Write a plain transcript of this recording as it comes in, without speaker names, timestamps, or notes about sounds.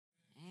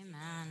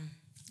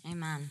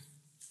Amen.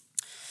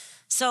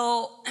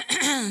 So,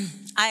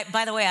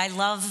 by the way, I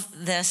love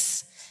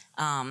this,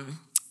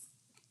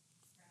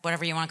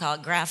 whatever you want to call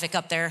it, graphic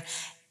up there.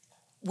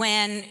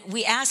 When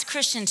we asked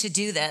Christian to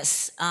do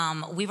this,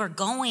 we were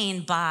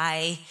going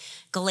by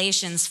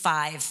Galatians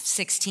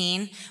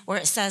 5:16, where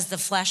it says the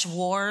flesh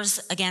wars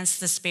against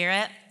the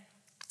spirit.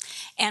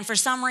 And for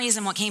some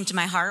reason, what came to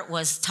my heart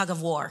was tug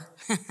of war.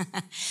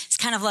 It's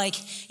kind of like,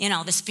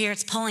 the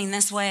spirit's pulling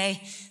this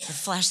way, the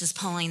flesh is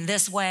pulling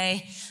this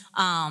way.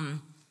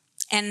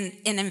 And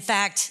in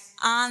fact,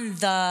 on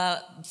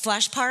the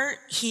flesh part,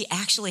 he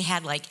actually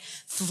had like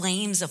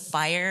flames of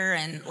fire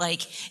and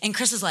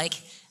Chris was like,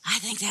 I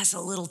think that's a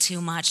little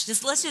too much.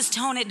 Let's just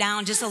tone it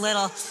down just a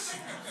little.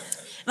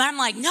 And I'm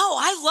like, no,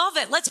 I love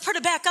it. Let's put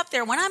it back up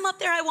there. When I'm up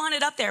there, I want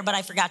it up there, but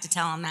I forgot to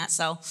tell him that.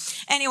 So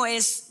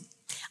anyways,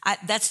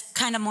 that's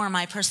kind of more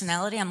my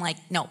personality. I'm like,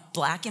 no,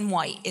 black and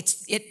white.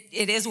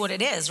 It is what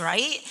it is,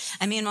 right?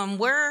 I mean, when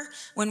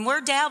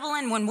we're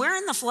dabbling, when we're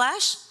in the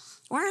flesh,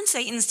 we're in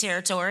Satan's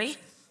territory.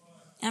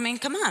 I mean,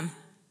 come on.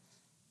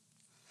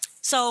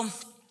 So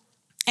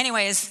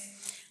anyways,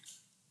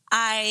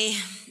 I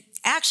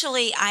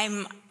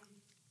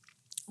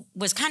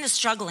was kind of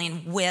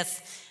struggling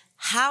with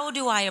how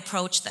do I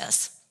approach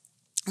this?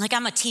 Like,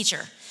 I'm a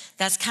teacher.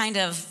 That's kind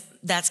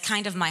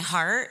of my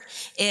heart,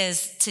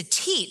 is to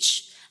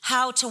teach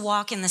how to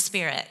walk in the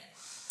Spirit.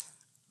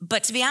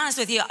 But to be honest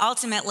with you,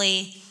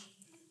 ultimately,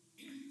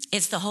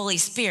 it's the Holy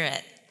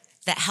Spirit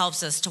that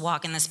helps us to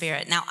walk in the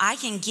Spirit. Now, I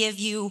can give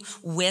you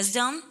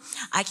wisdom.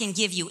 I can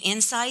give you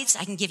insights.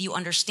 I can give you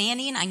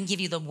understanding. I can give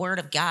you the Word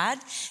of God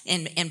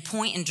and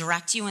point and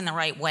direct you in the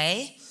right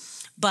way.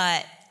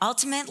 But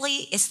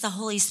ultimately, it's the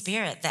Holy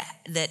Spirit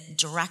that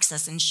directs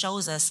us and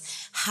shows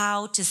us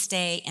how to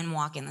stay and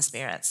walk in the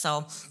Spirit. So,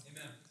 amen.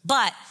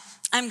 But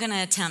I'm going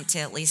to attempt to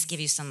at least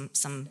give you some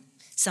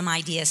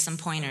ideas, some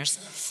pointers.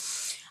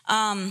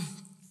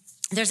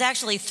 There's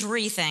actually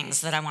 3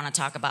 things that I want to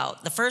talk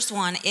about. The first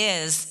one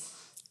is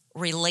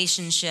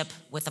relationship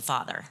with the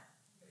Father.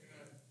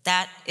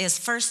 That is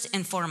first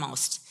and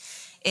foremost.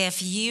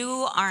 If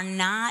you are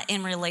not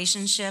in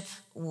relationship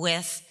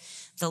with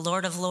the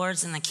Lord of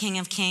Lords and the King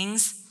of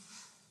Kings,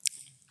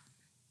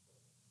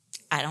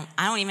 I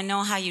don't even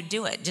know how you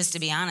do it, just to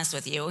be honest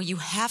with you. You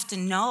have to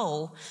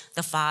know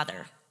the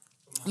Father.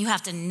 You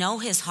have to know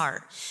his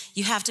heart.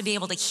 You have to be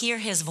able to hear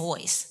his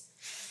voice.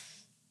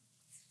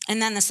 And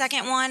then the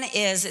second one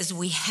is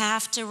we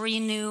have to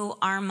renew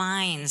our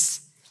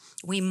minds.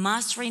 We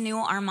must renew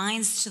our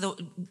minds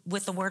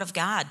with the Word of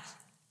God.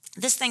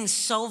 This thing's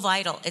so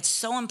vital. It's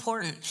so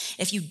important.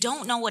 If you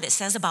don't know what it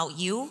says about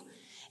you,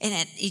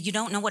 and you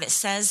don't know what it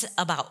says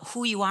about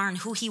who you are and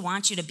who he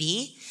wants you to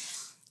be,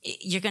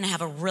 you're going to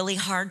have a really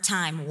hard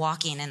time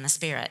walking in the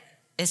Spirit.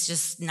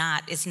 It's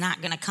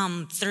not going to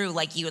come through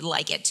like you would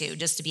like it to,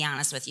 just to be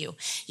honest with you.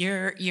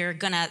 There's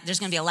going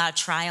to be a lot of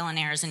trial and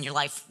errors in your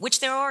life, which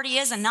there already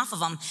is enough of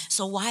them.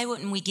 So why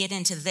wouldn't we get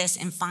into this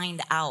and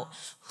find out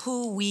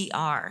who we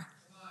are?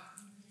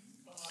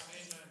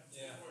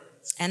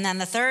 And then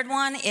the third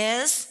one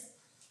is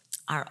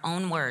our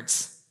own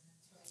words.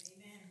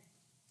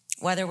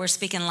 Whether we're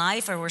speaking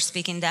life or we're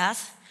speaking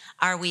death,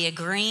 are we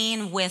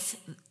agreeing with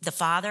the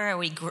Father? Are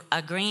we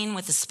agreeing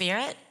with the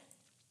Spirit?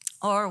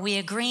 Or are we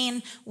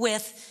agreeing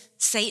with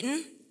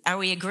Satan? Are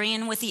we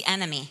agreeing with the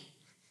enemy?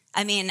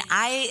 I mean,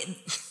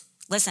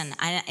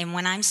 and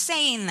when I'm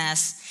saying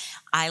this,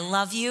 I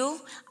love you.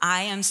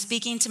 I am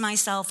speaking to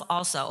myself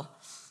also.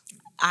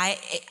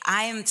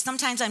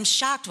 Sometimes I'm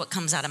shocked what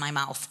comes out of my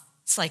mouth.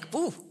 It's like,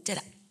 ooh, did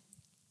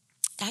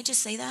I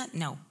just say that?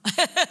 No.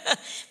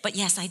 But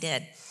yes, I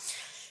did.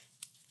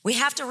 We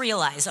have to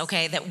realize,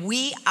 okay, that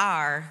we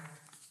are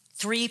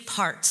 3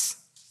 parts.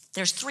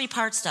 There's 3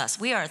 parts to us.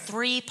 We are a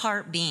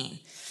 3-part being.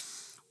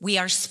 We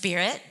are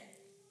spirit,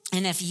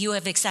 and if you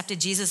have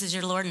accepted Jesus as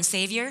your Lord and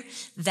Savior,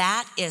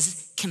 that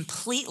is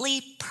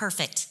completely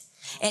perfect.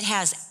 It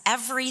has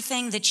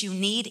everything that you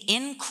need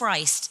in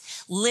Christ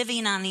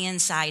living on the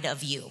inside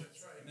of you.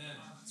 That's right. Amen.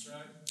 That's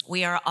right.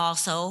 We are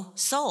also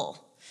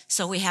soul.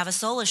 So we have a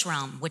soulish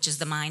realm, which is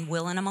the mind,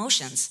 will, and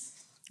emotions,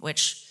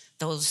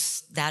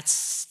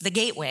 that's the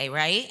gateway,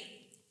 right?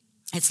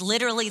 It's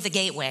literally the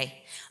gateway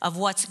of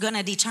what's going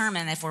to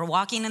determine if we're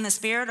walking in the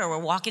Spirit or we're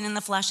walking in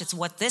the flesh. It's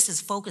what this is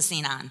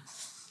focusing on.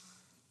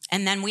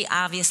 And then we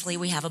have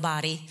a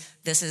body.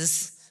 This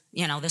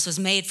was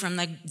made from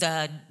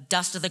the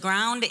dust of the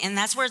ground, and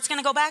that's where it's going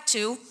to go back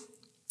to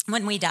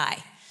when we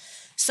die.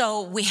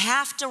 So we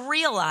have to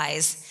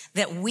realize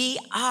that we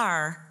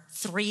are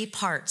 3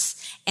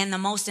 parts. And the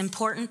most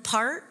important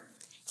part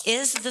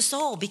is the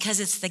soul, because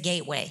it's the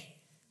gateway.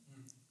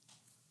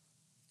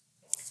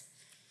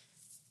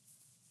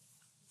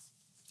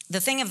 The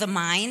thing of the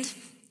mind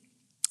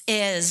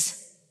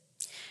is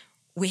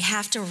we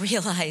have to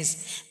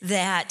realize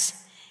that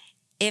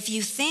if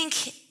you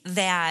think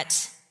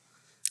that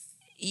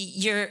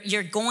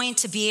you're going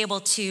to be able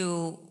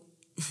to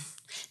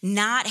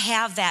not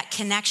have that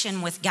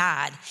connection with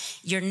God,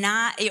 you're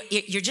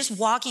just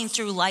walking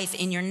through life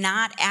and you're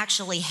not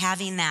actually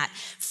having that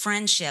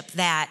friendship,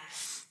 that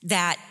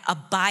that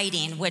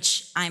abiding,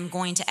 which I'm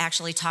going to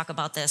actually talk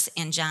about this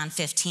in John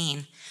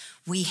 15.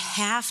 We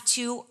have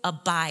to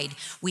abide.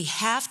 We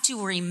have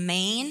to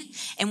remain,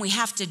 and we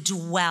have to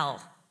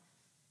dwell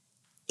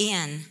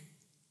in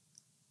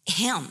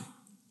him.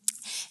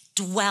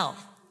 Dwell.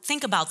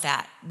 Think about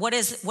that. What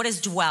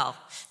is dwell?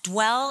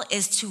 Dwell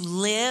is to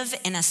live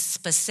in a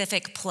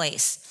specific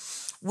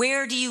place.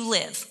 Where do you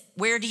live?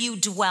 Where do you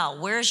dwell?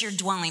 Where's your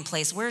dwelling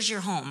place? Where's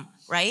your home,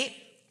 right?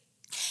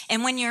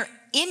 And when you're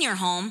in your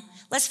home,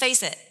 let's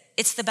face it,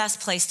 it's the best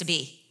place to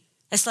be.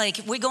 It's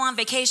like we go on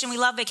vacation, we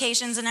love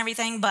vacations and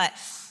everything, but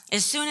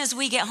as soon as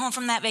we get home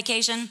from that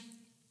vacation,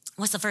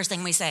 what's the first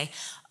thing we say?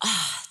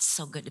 Oh, it's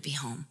so good to be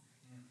home,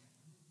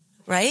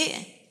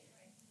 right?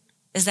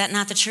 Is that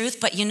not the truth?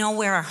 But you know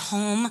where our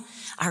home,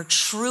 our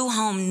true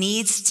home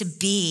needs to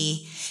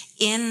be?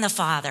 In the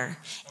Father,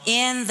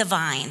 in the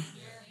vine.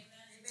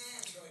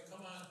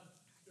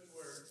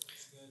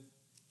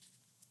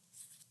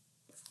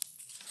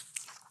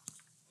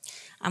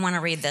 I want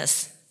to read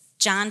this.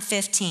 John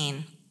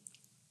 15,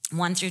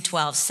 1 through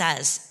 12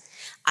 says,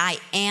 I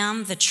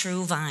am the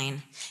true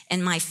vine,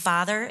 and my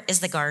Father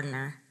is the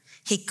gardener.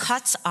 He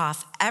cuts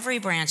off every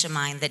branch of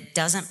mine that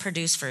doesn't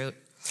produce fruit,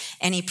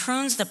 and he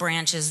prunes the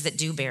branches that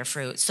do bear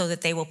fruit so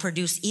that they will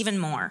produce even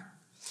more.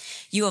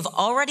 You have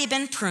already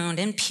been pruned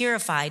and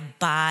purified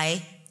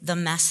by the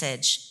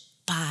message,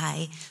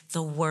 by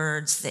the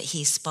words that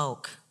he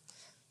spoke.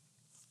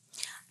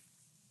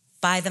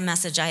 By the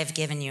message I have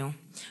given you.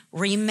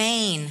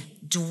 Remain,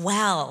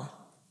 dwell,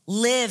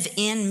 live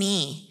in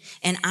me,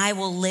 and I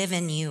will live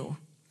in you.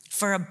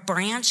 For a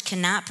branch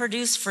cannot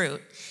produce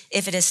fruit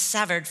if it is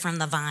severed from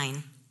the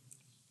vine.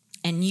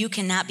 And you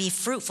cannot be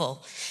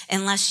fruitful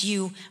unless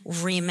you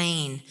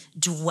remain,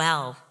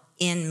 dwell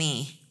in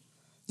me.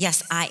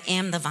 Yes, I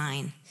am the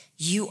vine.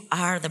 You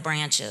are the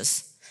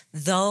branches.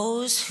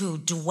 Those who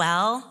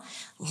dwell,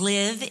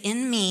 live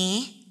in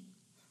me,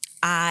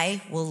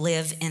 I will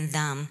live in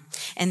them,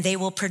 and they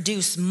will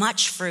produce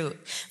much fruit.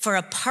 For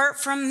apart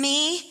from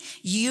me,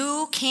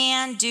 you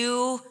can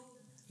do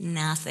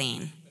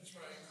nothing.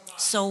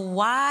 So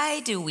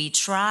why do we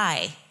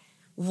try?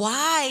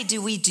 Why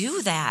do we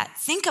do that?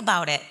 Think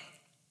about it.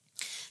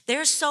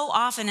 There's so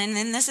often,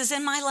 and this is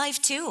in my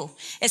life too,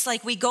 it's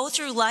like we go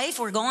through life,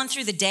 we're going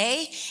through the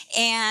day,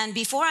 and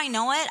before I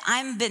know it,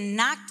 I've been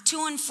knocked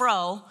to and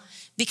fro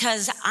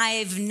because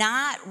I've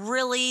not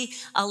really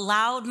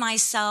allowed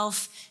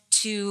myself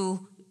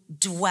to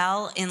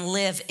dwell and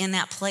live in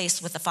that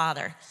place with the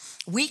Father.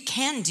 We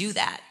can do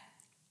that.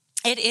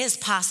 It is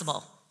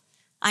possible.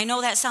 I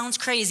know that sounds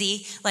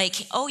crazy,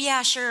 like, oh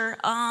yeah, sure,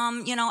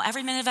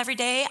 every minute of every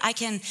day I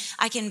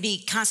can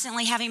be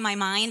constantly having my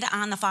mind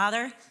on the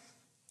Father.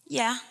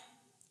 Yeah.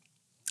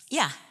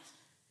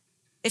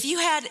 If you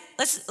had,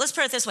 let's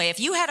put it this way, if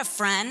you had a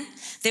friend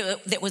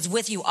that was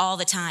with you all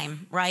the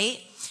time, right?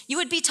 You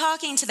would be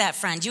talking to that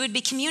friend. You would be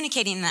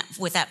communicating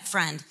with that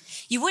friend.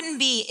 You wouldn't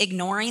be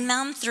ignoring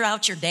them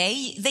throughout your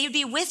day. They would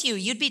be with you.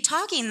 You'd be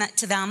talking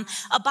to them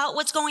about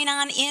what's going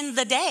on in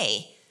the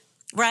day,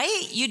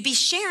 right? You'd be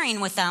sharing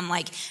with them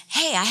like,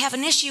 hey, I have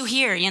an issue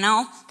here,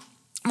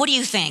 What do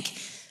you think?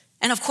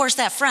 And of course,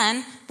 that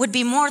friend would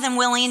be more than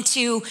willing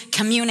to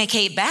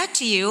communicate back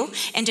to you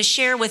and to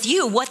share with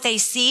you what they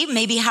see,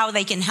 maybe how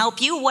they can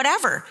help you,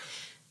 whatever.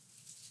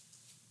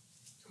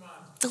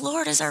 The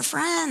Lord is our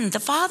friend. The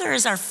Father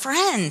is our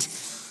friend.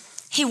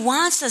 He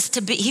wants us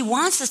to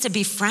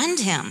befriend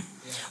him.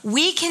 Yeah.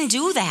 We can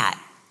do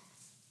that.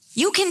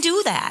 You can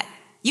do that.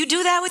 You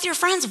do that with your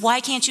friends. Why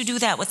can't you do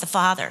that with the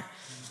Father?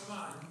 Come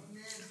on.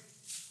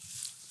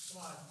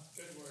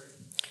 Good word.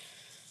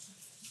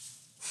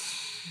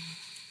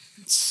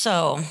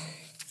 So,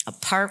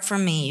 apart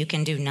from me, you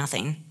can do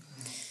nothing.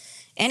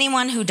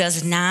 Anyone who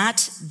does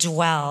not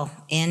dwell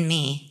in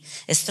me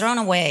is thrown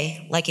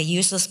away like a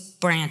useless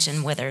branch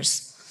and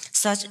withers.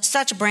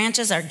 Such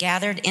branches are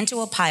gathered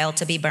into a pile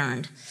to be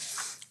burned.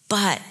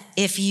 But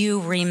if you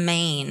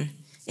remain,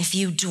 if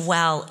you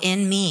dwell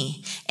in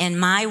me, and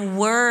my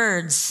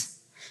words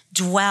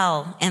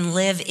dwell and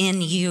live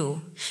in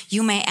you,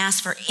 you may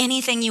ask for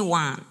anything you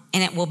want,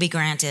 and it will be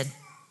granted.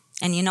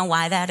 And you know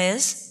why that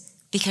is?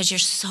 Because you're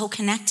so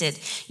connected.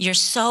 You're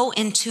so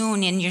in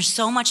tune, and you're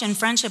so much in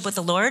friendship with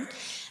the Lord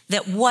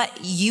that what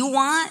you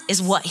want is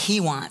what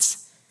he wants.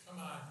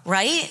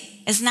 Right?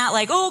 It's not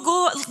like, oh,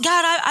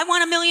 God, I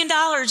want $1 million,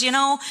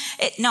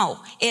 No,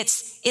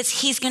 it's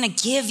he's going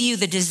to give you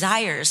the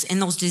desires,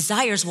 and those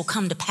desires will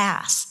come to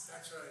pass.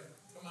 That's right.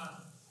 Come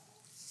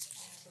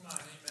on,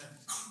 amen.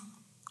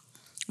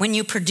 When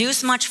you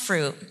produce much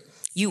fruit,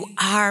 you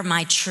are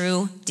my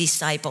true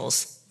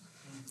disciples.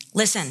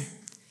 Listen,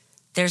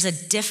 there's a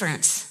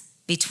difference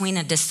between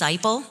a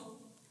disciple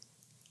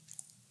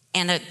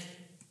and a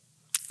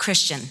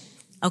Christian,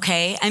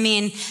 okay?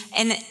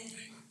 And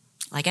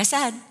like I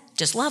said,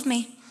 just love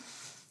me.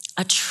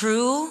 A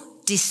true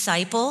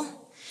disciple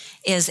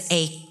is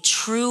a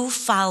true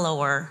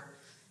follower.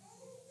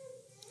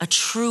 A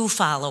true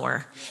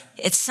follower.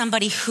 It's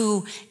somebody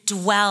who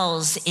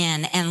dwells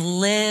in and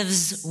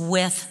lives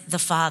with the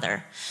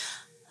Father.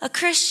 A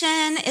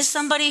Christian is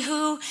somebody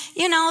who,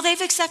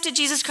 they've accepted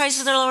Jesus Christ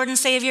as their Lord and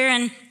Savior,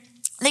 and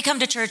they come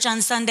to church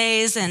on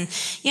Sundays, and,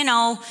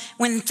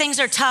 when things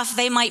are tough,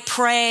 they might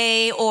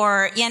pray,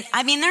 or, they're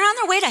on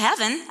their way to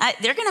heaven.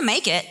 They're going to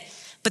make it,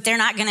 but they're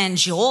not going to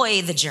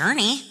enjoy the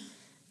journey,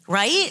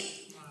 right?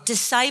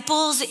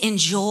 Disciples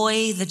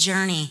enjoy the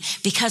journey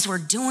because we're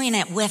doing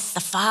it with the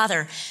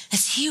Father.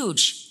 That's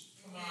huge.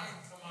 Come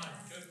on,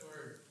 good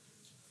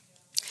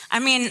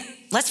word.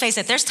 Let's face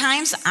it, there's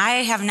times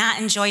I have not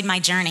enjoyed my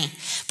journey,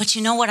 but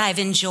you know what I've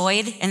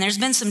enjoyed? And there's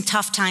been some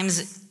tough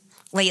times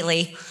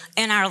lately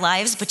in our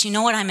lives, but you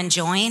know what I'm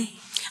enjoying?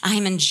 I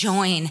am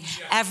enjoying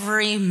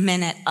every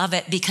minute of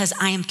it because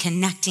I am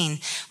connecting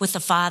with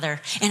the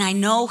Father. And I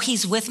know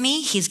He's with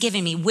me. He's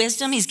giving me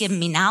wisdom. He's giving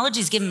me knowledge.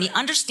 He's giving me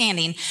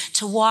understanding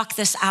to walk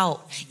this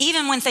out,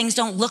 even when things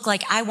don't look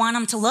like I want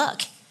them to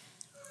look.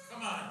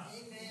 Come on.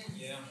 Amen.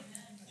 Yeah.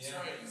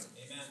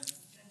 Amen.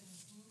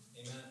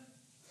 Amen.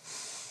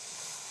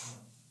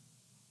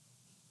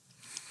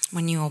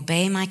 When you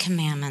obey my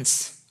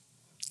commandments,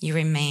 you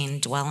remain,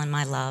 dwell in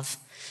my love,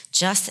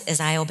 just as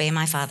I obey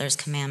my Father's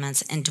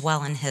commandments and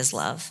dwell in His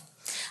love.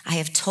 I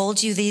have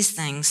told you these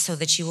things so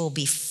that you will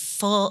be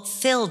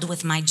filled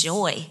with my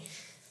joy,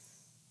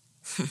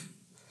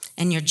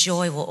 and your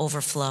joy will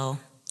overflow.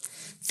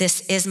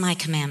 This is my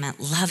commandment.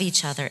 Love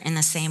each other in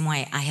the same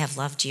way I have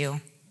loved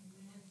you.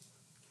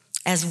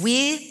 As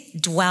we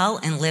dwell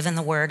and live in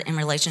the Word in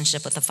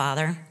relationship with the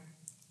Father,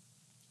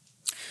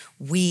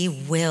 we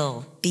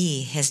will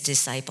be His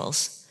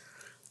disciples.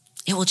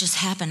 It will just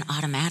happen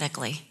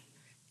automatically.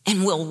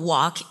 And we'll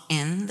walk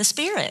in the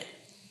Spirit.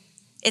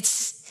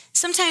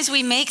 Sometimes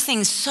we make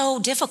things so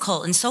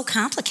difficult and so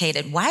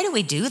complicated. Why do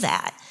we do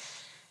that?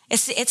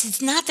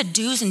 It's not the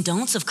do's and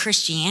don'ts of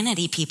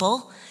Christianity,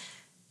 people.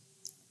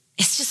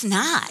 It's just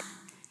not.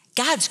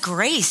 God's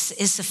grace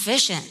is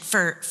sufficient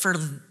for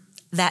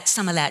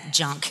some of that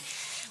junk.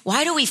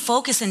 Why do we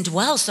focus and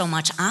dwell so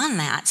much on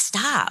that?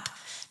 Stop.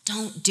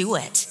 Don't do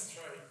it.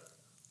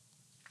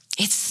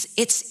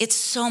 It's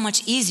so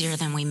much easier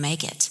than we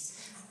make it.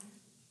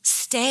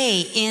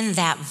 Stay in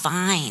that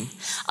vine.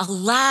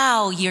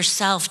 Allow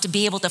yourself to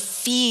be able to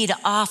feed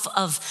off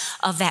of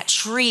that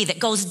tree that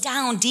goes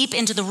down deep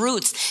into the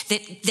roots,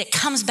 that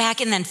comes back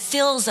and then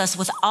fills us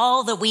with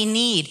all that we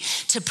need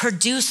to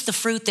produce the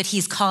fruit that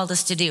He's called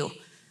us to do. Amen.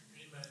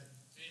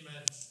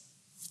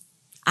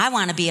 I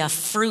want to be a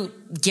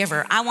fruit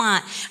giver. I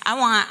want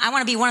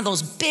to be one of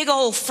those big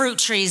old fruit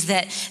trees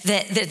that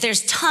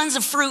there's tons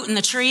of fruit in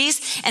the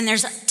trees and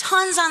there's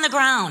tons on the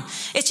ground.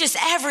 It's just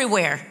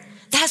everywhere.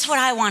 That's what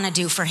I want to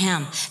do for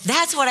Him.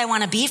 That's what I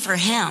want to be for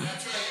Him.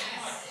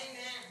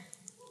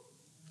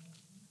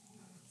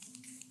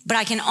 But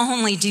I can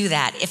only do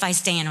that if I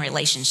stay in a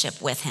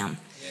relationship with Him.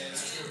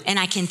 And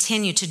I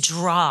continue to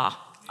draw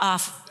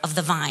off of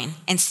the vine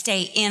and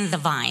stay in the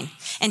vine.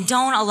 And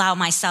don't allow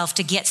myself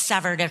to get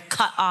severed or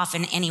cut off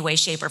in any way,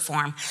 shape, or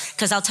form.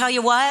 Because I'll tell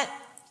you what,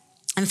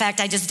 in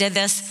fact, I just did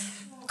this.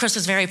 Chris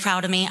was very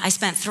proud of me. I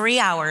spent 3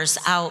 hours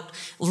out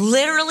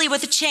literally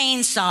with a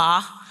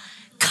chainsaw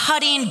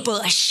cutting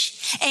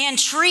bush and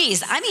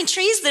trees.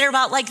 Trees that are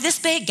about like this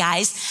big,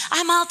 guys.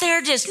 I'm out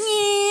there just,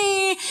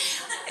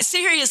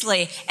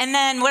 seriously. And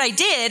then what I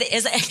did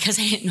is, because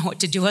I didn't know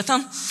what to do with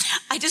them,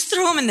 I just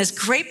threw them in this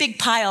great big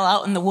pile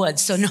out in the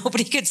woods so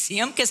nobody could see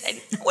them because I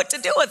didn't know what to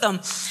do with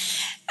them.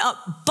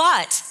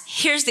 But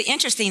here's the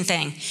interesting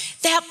thing.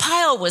 That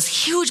pile was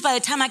huge by the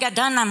time I got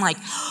done. And I'm like,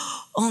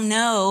 oh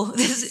no,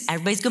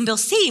 everybody's going to be able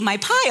to see my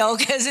pile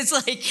because it's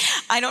like,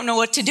 I don't know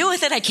what to do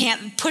with it. I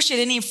can't push it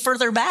any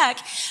further back.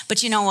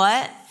 But you know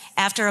what?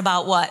 After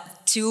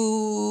about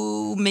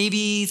 2,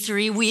 maybe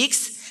 3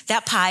 weeks,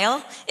 that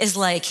pile is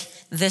like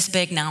this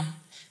big now.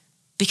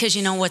 Because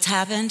you know what's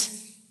happened?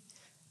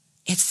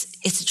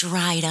 It's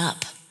dried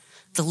up.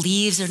 The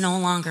leaves are no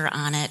longer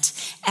on it.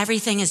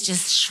 Everything is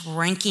just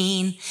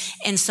shrinking.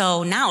 And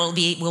so now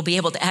we'll be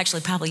able to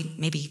actually probably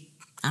maybe,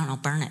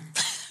 burn it.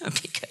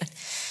 It'd be good.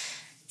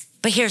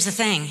 But here's the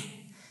thing.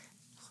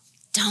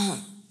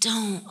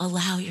 Don't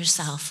allow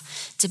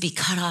yourself to be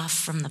cut off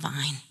from the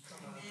vine.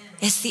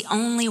 It's the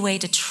only way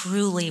to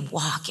truly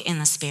walk in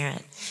the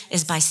Spirit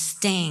is by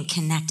staying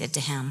connected to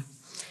Him.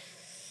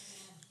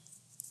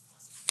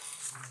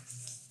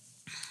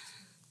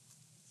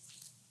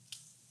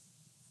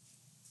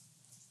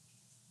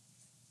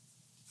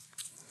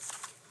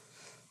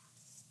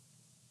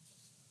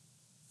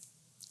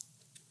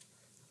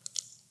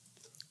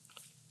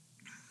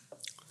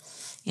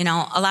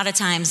 A lot of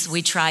times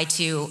we try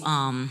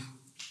to,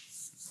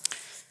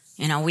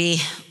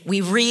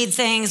 we read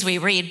things, we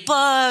read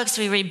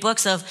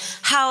books of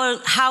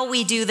how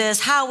we do this,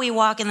 how we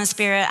walk in the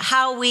Spirit,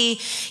 how we,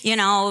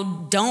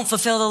 don't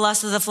fulfill the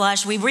lust of the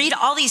flesh. We read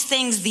all these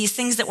things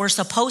that we're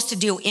supposed to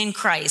do in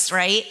Christ,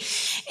 right?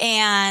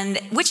 And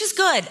which is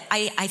good.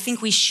 I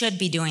think we should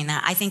be doing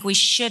that. I think we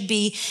should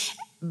be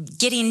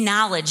getting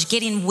knowledge,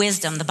 getting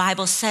wisdom. The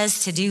Bible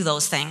says to do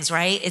those things,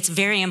 right? It's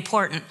very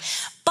important.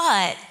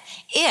 But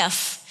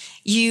if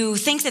you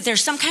think that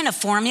there's some kind of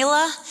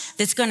formula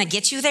that's going to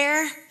get you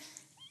there,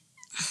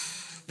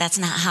 That's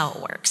not how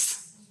it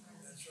works.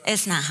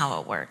 It's not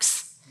how it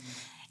works.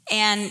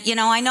 And,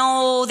 I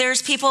know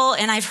there's people,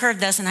 and I've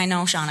heard this, and I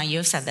know, Shauna,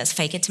 you've said this,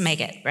 fake it to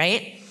make it,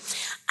 right?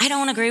 I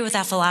don't agree with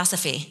that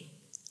philosophy.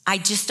 I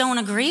just don't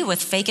agree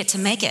with fake it to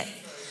make it.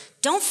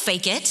 Don't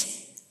fake it.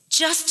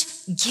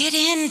 Just get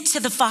into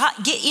the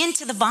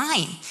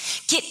vine.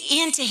 Get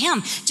into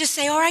him. Just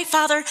say, all right,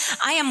 Father,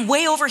 I am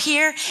way over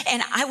here,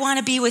 and I want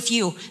to be with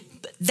you.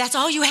 That's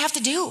all you have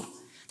to do.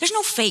 There's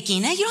no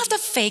faking it. You don't have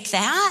to fake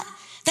that.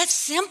 That's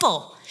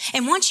simple.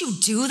 And once you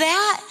do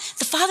that,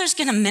 the Father's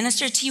going to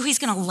minister to you. He's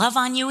going to love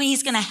on you. And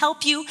he's going to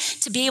help you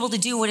to be able to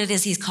do what it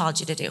is he's called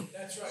you to do.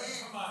 That's right.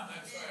 Come on.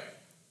 That's right.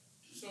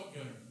 So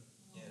good.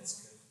 Yeah,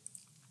 that's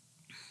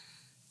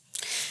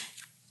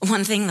good.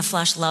 One thing the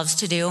flesh loves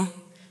to do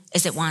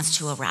is it wants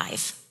to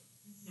arrive.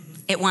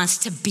 It wants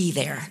to be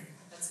there.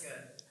 That's good.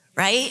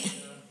 Right?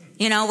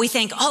 We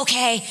think,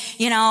 okay,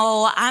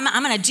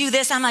 I'm going to do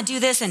this, I'm going to do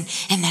this, and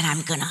then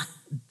I'm going to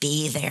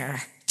be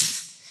there.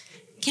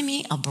 Give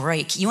me a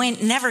break. You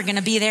ain't never going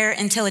to be there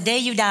until the day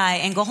you die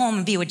and go home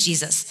and be with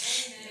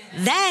Jesus.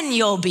 Then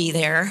you'll be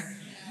there.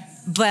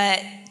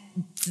 But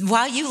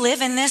while you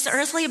live in this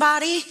earthly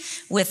body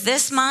with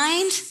this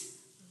mind,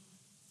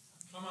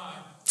 come on.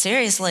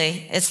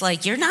 Seriously, it's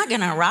like you're not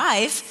going to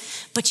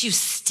arrive, but you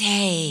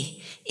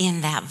stay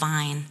in that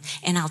vine.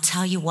 And I'll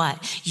tell you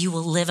what, you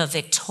will live a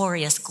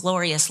victorious,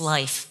 glorious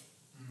life.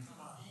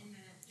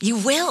 You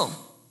will.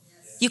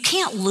 You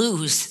can't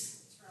lose.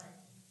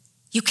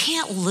 You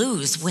can't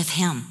lose with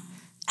him,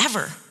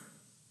 ever.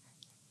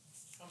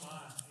 Come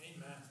on,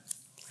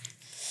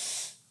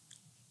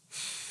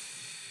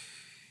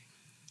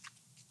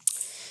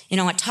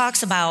 amen. It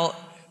talks about,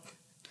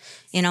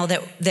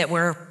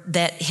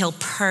 that he'll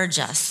purge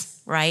us,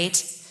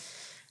 right?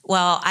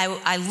 Well,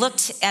 I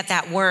looked at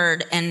that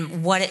word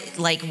and what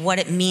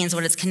it means,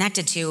 what it's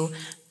connected to.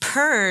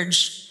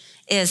 Purge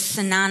is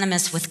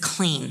synonymous with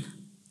clean.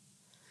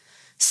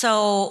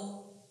 So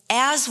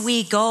as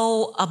we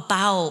go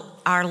about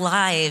our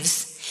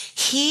lives,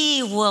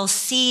 he will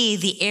see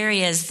the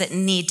areas that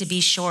need to be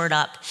shored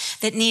up,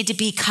 that need to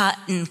be cut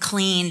and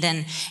cleaned,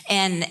 and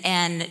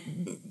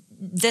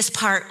this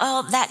part,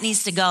 that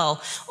needs to go.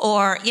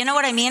 Or, you know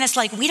what I mean? It's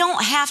like we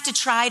don't have to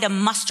try to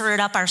muster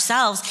it up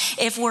ourselves.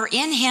 If we're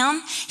in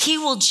him, he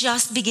will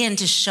just begin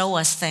to show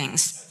us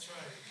things.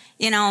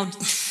 That's right.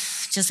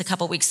 Just a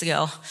couple weeks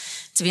ago,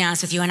 to be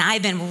honest with you, and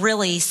I've been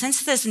really,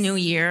 since this new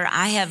year,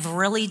 I have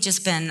really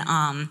just been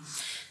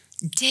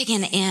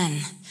digging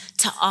in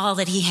to all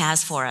that he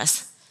has for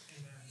us.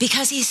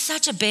 Because he's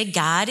such a big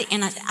God,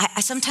 and I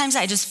sometimes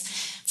I just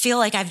feel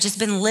like I've just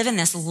been living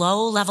this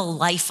low-level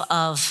life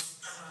of,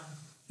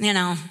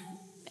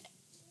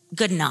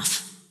 good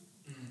enough.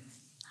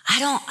 I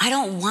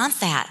don't want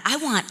that. I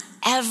want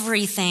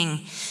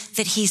everything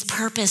that he's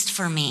purposed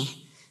for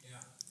me.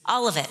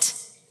 All of it.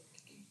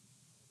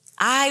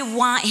 I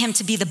want him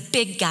to be the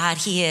big God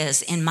he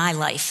is in my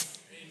life.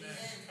 Amen.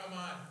 Come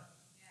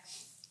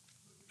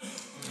on.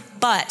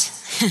 But,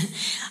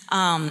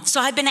 so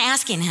I've been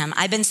asking him.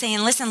 I've been saying,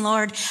 listen,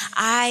 Lord,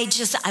 I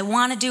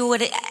want to do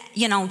what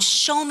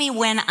show me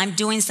when I'm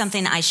doing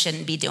something I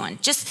shouldn't be doing.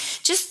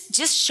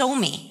 Just show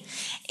me.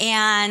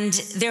 And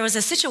there was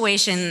a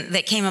situation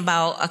that came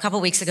about a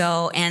couple weeks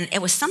ago, and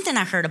it was something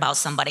I heard about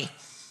somebody.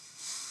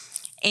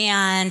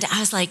 And I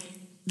was like,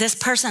 this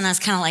person, I was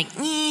kind of like,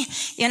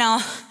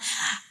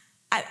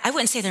 I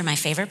wouldn't say they're my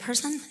favorite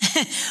person.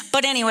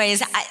 But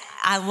anyways,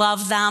 I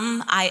love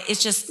them.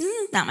 It's just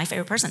not my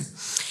favorite person.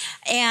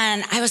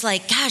 And I was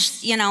like,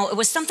 gosh, it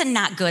was something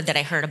not good that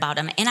I heard about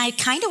him. And I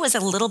kind of was a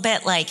little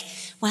bit like,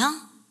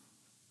 well,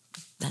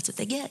 that's what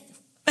they get.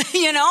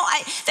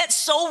 That's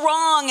so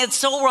wrong. It's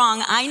so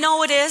wrong. I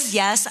know it is.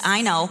 Yes,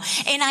 I know.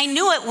 And I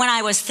knew it when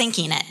I was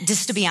thinking it,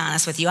 just to be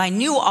honest with you. I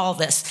knew all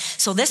this.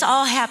 So this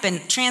all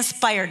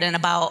transpired in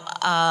about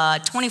a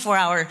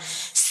 24-hour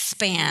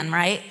span,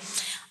 right?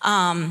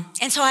 And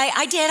so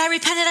I did. I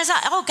repented. I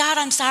said, oh, God,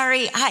 I'm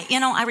sorry.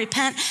 I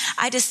repent.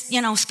 I just,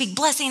 speak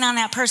blessing on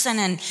that person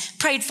and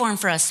prayed for him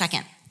for a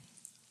second.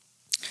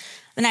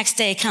 The next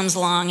day comes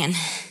along, and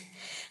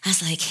I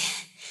was like,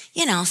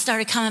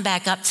 started coming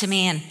back up to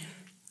me, and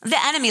the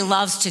enemy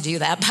loves to do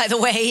that, by the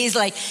way. He's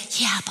like,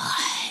 yeah, but,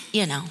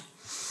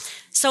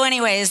 So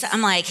anyways,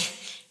 I'm like,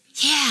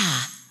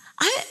 yeah,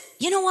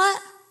 you know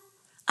what?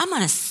 I'm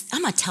gonna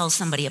tell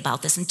somebody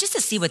about this, and just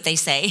to see what they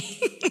say.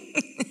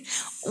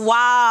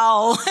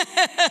 Wow.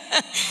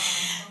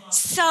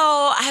 So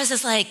I was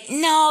just like,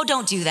 no,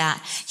 don't do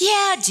that.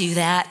 Yeah, do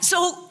that.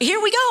 So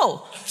here we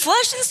go.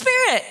 Flesh and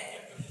spirit,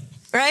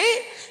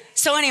 right?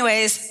 So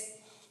anyways,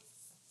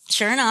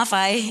 sure enough,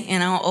 I,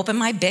 open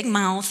my big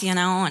mouth,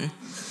 and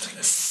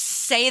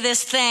say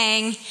this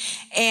thing.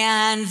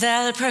 And the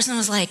other person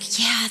was like,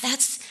 yeah,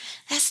 that's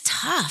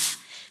tough.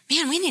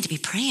 Man, we need to be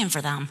praying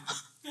for them.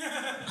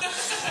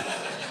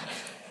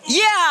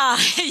 Yeah,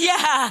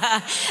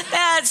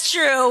 that's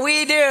true.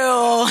 We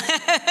do.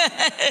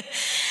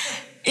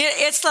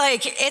 It's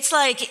like,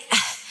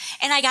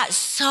 and I got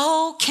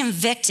so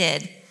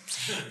convicted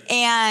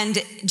And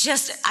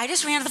I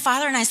just ran to the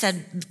Father and I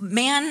said,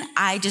 man,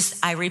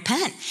 I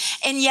repent.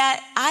 And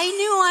yet I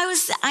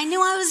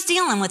knew I was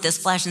dealing with this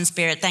flesh and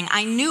spirit thing.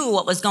 I knew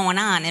what was going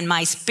on in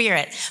my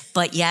spirit,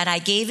 but yet I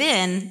gave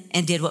in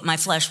and did what my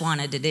flesh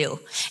wanted to do.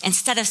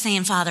 Instead of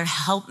saying, Father,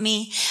 help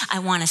me. I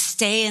want to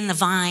stay in the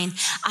vine.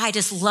 I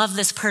just love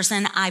this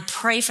person. I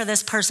pray for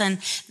this person.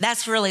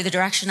 That's really the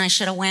direction I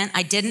should have went.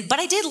 I didn't, but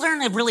I did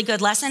learn a really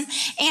good lesson.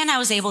 And I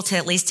was able to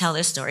at least tell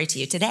this story to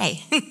you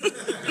today.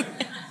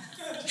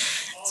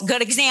 It's a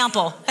good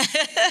example.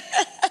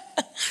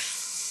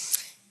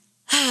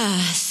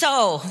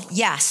 So,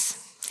 yes,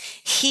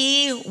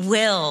 he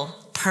will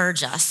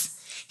purge us.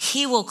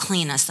 He will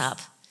clean us up.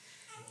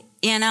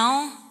 You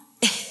know,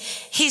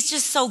 he's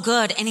just so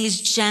good and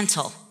he's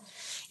gentle.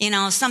 You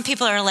know, some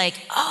people are like,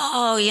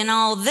 oh, you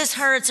know, this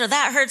hurts or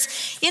that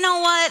hurts. You know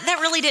what? That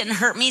really didn't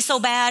hurt me so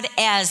bad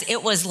as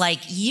it was like,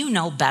 you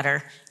know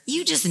better.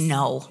 You just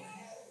know.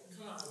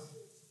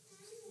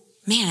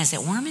 Man, is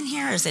it warm in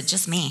here or is it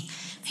just me?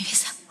 Maybe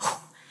it's,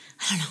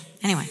 I don't know.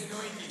 Anyway,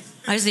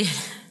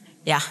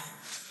 yeah.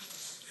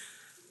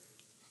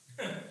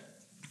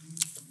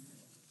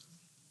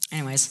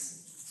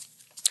 Anyways,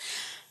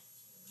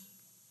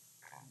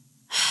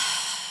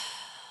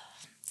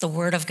 the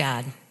Word of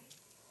God,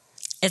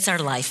 it's our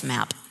life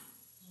map,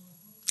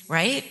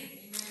 right?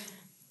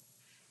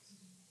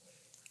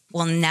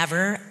 We'll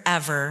never,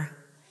 ever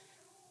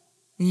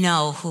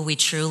know who we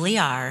truly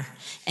are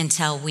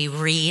until we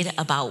read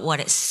about what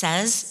it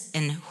says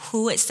and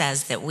who it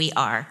says that we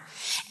are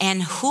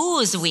and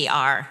whose we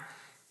are,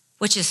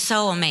 which is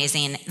so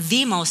amazing,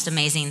 the most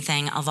amazing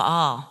thing of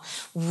all.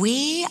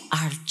 We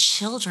are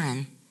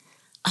children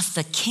of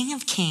the King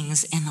of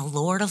Kings and the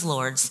Lord of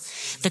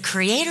Lords, the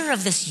creator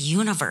of this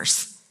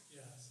universe.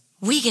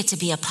 We get to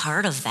be a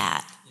part of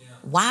that.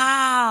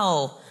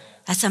 Wow,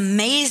 that's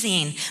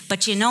amazing.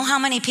 But you know how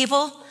many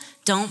people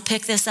don't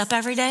pick this up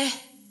every day?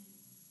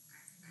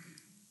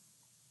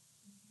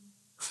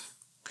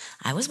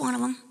 I was one of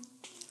them.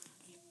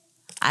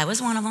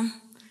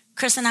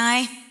 Chris and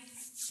I,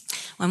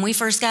 when we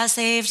first got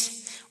saved,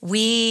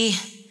 we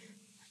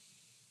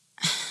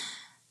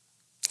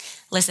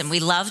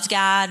loved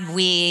God.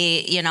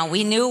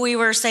 We knew we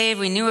were saved.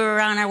 We knew we were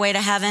on our way to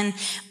heaven,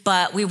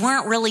 but we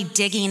weren't really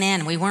digging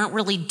in. We weren't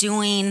really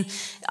doing,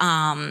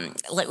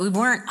 we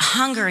weren't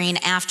hungering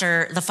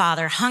after the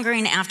Father,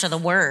 hungering after the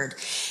Word.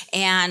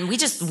 And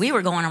we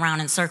were going around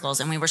in circles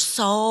and we were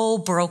so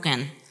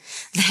broken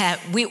that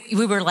we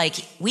were like,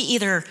 we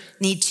either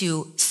need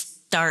to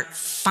start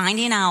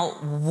finding out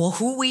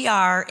who we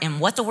are and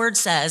what the Word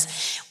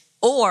says,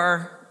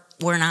 or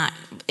we're not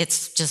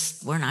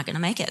going to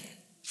make it.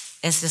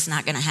 It's just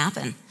not going to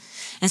happen.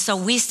 And so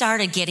we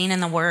started getting in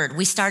the Word.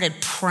 We started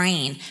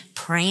praying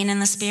in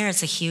the Spirit.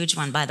 It's a huge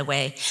one, by the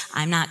way.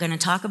 I'm not going to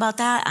talk about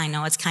that. I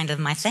know it's kind of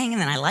my thing,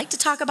 and I like to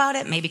talk about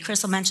it. Maybe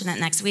Chris will mention it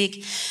next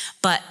week.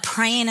 But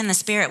praying in the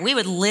Spirit, we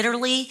would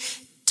literally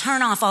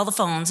turn off all the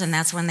phones, and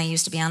that's when they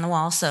used to be on the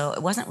wall, so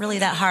it wasn't really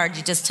that hard.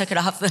 You just took it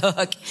off the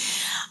hook.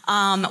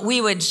 We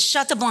would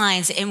shut the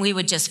blinds, and we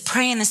would just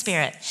pray in the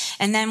Spirit.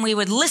 And then we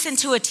would listen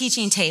to a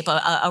teaching tape,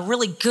 a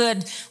really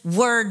good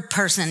Word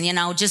person,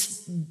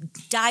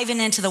 just diving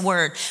into the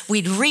Word.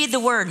 We'd read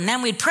the Word, and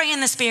then we'd pray in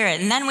the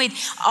Spirit, and then we'd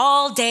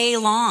all day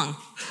long,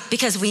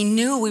 because we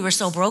knew we were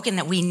so broken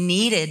that we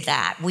needed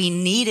that. We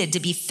needed to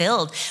be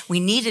filled. We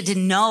needed to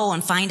know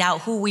and find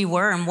out who we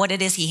were and what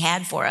it is He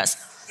had for us.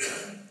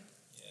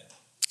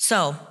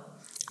 So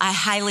I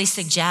highly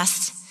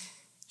suggest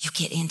you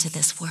get into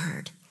this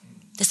Word.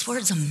 This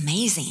Word's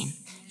amazing.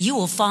 You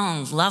will fall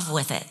in love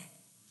with it.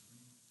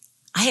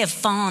 I have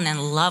fallen in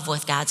love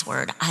with God's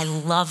Word. I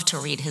love to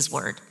read His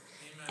Word.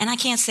 Amen. And I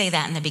can't say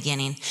that in the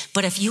beginning,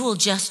 but if you will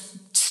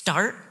just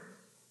start,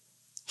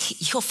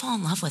 you'll fall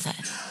in love with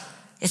it.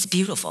 It's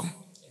beautiful.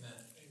 Amen.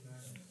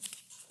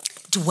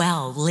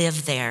 Dwell,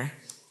 live there.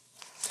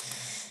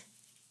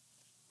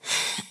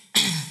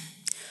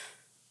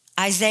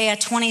 Isaiah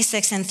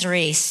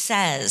 26:3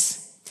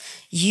 says,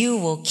 you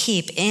will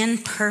keep in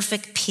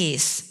perfect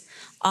peace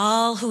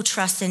all who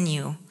trust in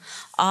you,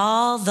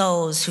 all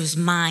those whose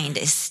mind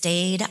is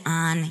stayed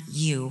on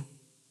you.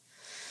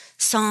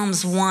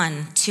 Psalms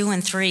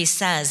 1:2-3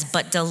 says,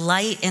 but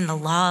delight in the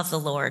law of the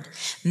Lord,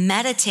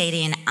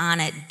 meditating on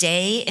it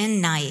day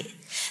and night.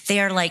 They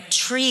are like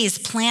trees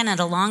planted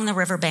along the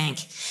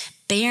riverbank,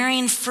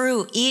 bearing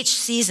fruit each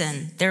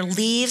season. Their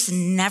leaves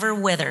never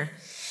wither,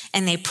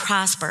 and they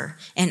prosper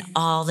in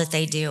all that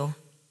they do.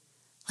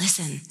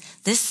 Listen,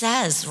 this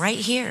says right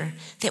here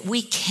that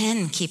we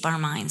can keep our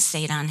minds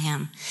stayed on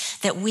Him,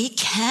 that we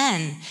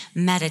can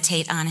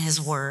meditate on His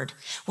Word.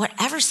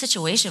 Whatever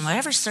situation,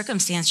 whatever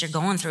circumstance you're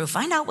going through,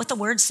 find out what the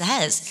Word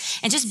says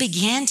and just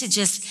begin to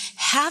just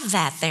have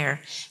that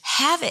there.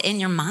 Have it in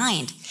your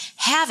mind.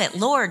 Have it.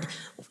 Lord,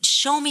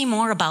 show me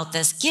more about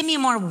this. Give me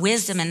more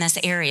wisdom in this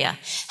area.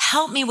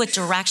 Help me with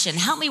direction.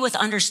 Help me with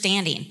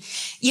understanding.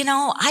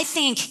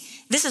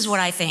 This is what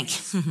I think.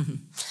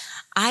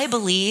 I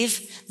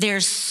believe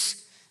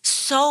there's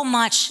so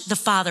much the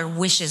Father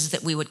wishes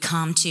that we would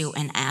come to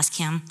and ask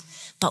Him,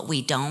 but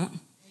we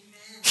don't.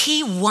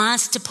 He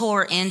wants to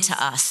pour into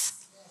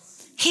us.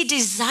 He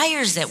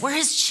desires it. We're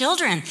his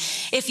children.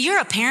 If you're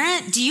a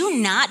parent, do you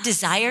not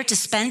desire to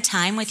spend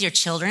time with your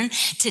children,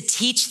 to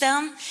teach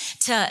them,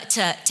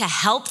 to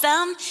help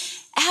them?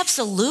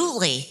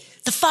 Absolutely.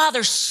 The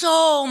Father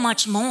so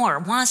much more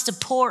wants to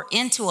pour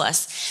into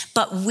us,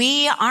 but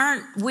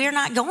we're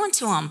not going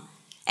to him.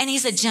 And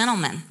he's a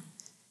gentleman.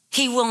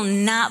 He will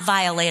not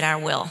violate our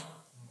will.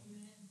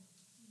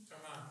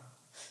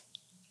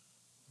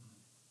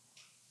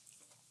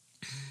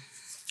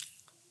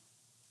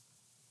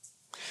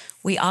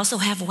 We also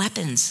have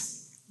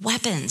weapons.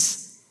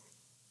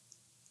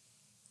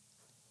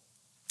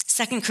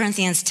 2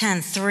 Corinthians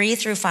 10,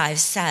 3-5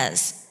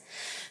 says,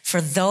 "For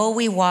though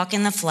we walk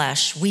in the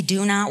flesh, we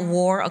do not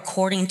war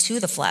according to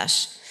the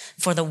flesh.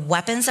 For the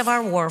weapons of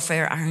our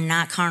warfare are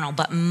not carnal,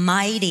 but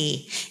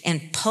mighty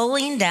in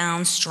pulling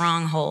down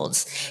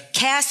strongholds,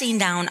 casting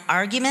down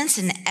arguments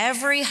and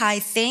every high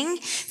thing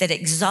that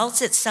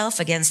exalts itself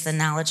against the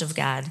knowledge of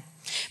God,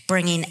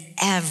 bringing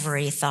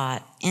every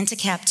thought into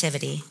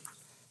captivity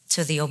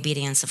to the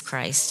obedience of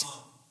Christ."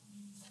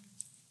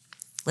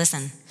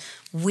 Listen,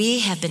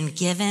 we have been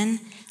given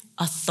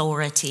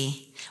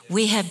authority.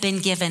 We have been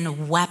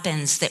given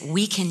weapons that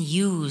we can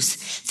use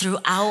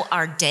throughout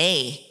our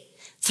day,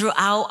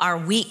 throughout our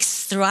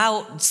weeks,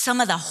 throughout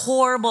some of the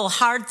horrible,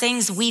 hard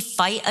things we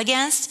fight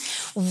against.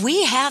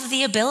 We have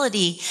the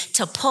ability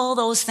to pull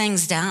those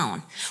things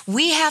down.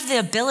 We have the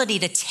ability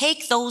to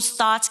take those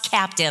thoughts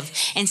captive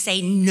and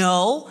say,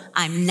 no,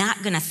 I'm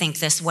not going to think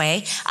this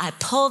way. I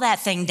pull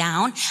that thing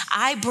down.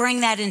 I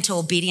bring that into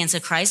obedience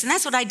of Christ. And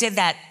that's what I did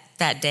that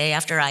day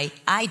after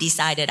I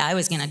decided I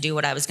was going to do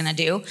what I was going to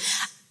do.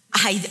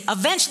 I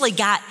eventually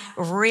got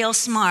real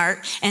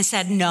smart and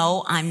said,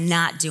 no, I'm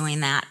not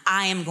doing that.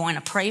 I am going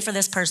to pray for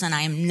this person.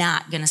 I am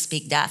not going to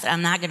speak death.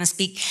 I'm not going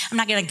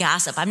to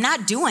gossip. I'm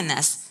not doing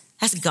this.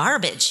 That's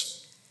garbage.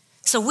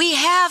 So we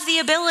have the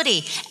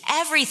ability,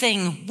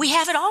 everything, we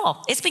have it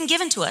all. It's been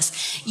given to us.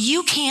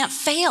 You can't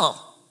fail.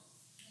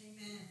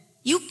 Amen.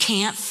 You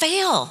can't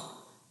fail.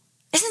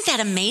 Isn't that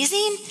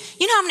amazing?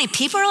 You know how many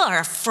people are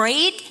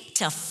afraid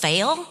to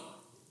fail?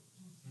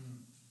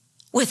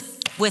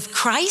 With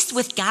Christ,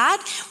 with God,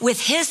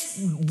 with his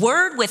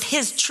word, with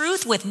his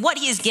truth, with what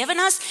he has given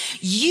us,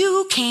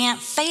 you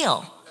can't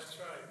fail. That's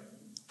right.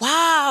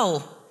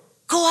 Wow.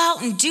 Go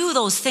out and do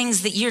those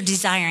things that you're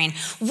desiring.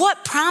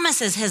 What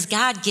promises has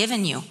God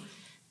given you?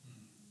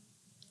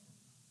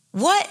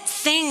 What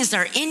things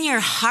are in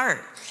your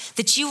heart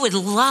that you would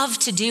love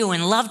to do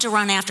and love to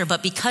run after,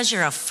 but because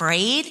you're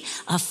afraid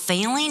of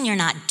failing, you're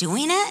not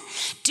doing it?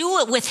 Do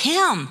it with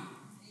him.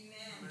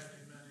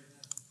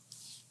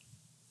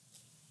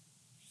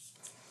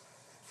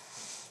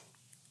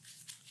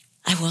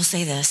 I will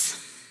say this,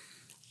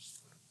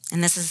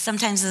 and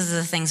sometimes this is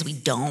the things we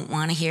don't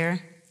want to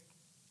hear.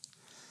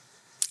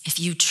 If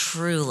you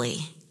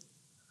truly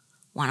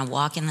want to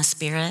walk in the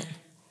Spirit,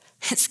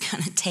 it's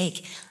going to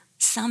take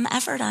some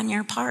effort on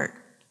your part.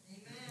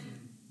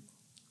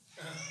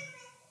 Amen.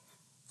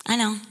 I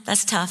know,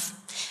 that's tough.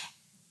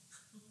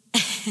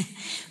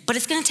 But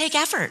it's going to take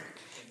effort.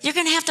 You're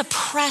going to have to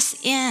press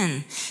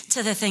in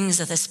to the things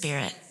of the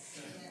Spirit.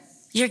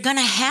 You're going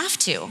to have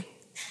to.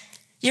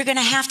 You're going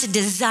to have to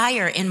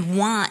desire and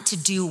want to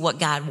do what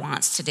God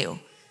wants to do.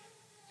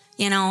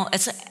 You know,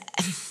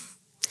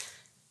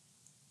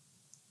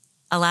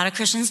 a lot of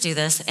Christians do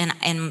this,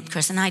 and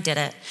Chris and I did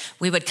it.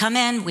 We would come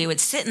in, we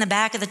would sit in the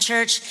back of the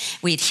church,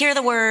 we'd hear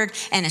the word,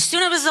 and as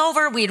soon as it was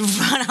over, we'd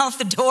run out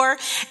the door,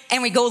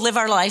 and we'd go live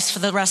our lives for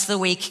the rest of the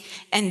week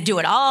and do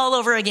it all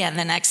over again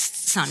the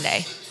next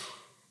Sunday.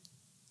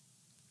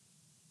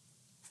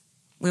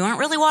 We weren't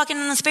really walking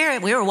in the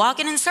Spirit. We were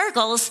walking in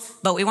circles,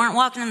 but we weren't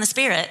walking in the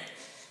Spirit.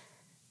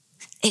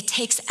 It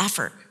takes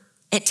effort.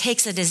 It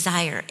takes a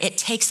desire. It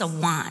takes a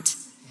want.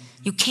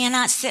 You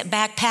cannot sit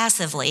back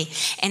passively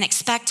and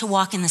expect to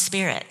walk in the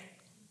Spirit.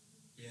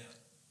 Yeah.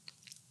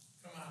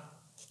 Come on.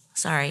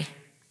 Sorry,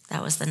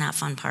 that was the not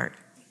fun part.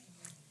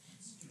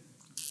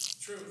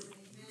 True.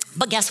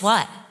 But guess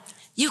what?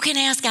 You can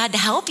ask God to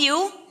help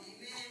you.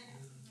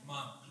 Come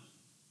on.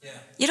 Yeah.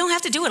 You don't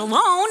have to do it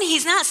alone.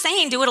 He's not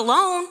saying do it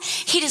alone.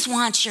 He just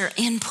wants your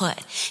input.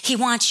 He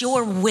wants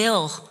your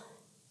will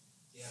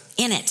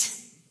in it.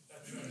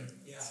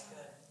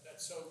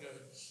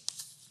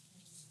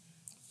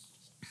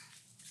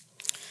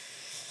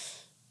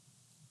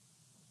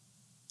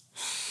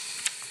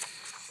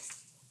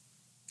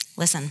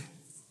 Listen,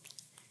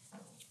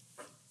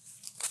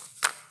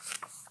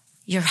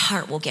 your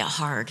heart will get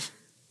hard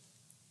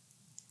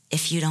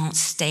if you don't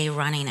stay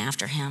running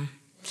after him,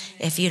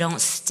 if you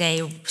don't stay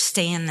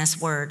in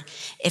this word,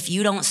 if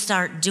you don't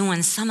start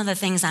doing some of the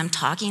things I'm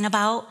talking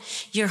about,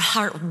 your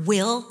heart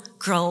will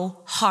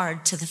grow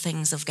hard to the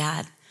things of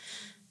God.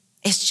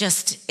 It's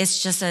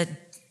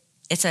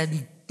a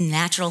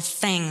natural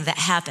thing that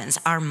happens.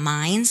 Our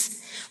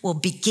minds will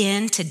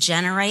begin to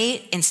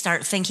generate and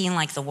start thinking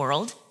like the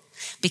world,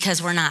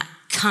 because we're not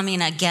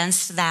coming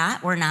against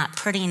that. We're not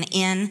putting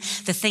in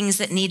the things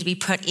that need to be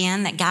put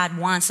in that God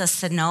wants us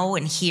to know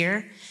and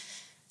hear.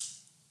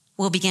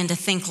 We'll begin to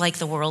think like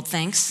the world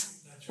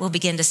thinks. We'll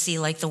begin to see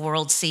like the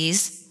world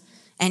sees.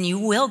 And you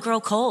will grow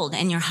cold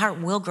and your heart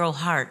will grow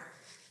hard.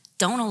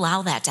 Don't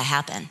allow that to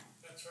happen.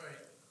 That's right.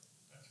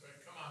 That's right.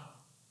 Come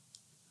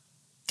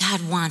on.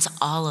 God wants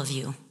all of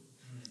you,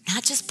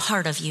 not just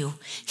part of you.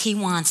 He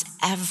wants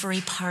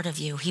every part of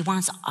you. He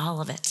wants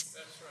all of it. That's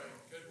right.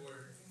 Good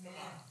word. Come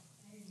on.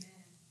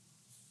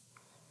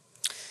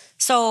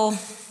 So,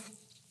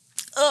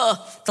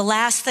 the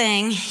last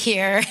thing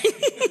here,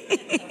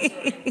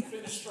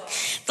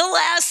 the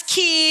last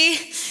key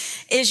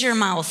is your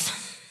mouth.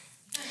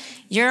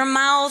 Your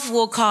mouth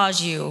will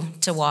cause you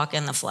to walk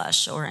in the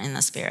flesh or in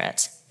the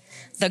spirit.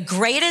 The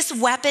greatest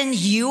weapon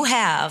you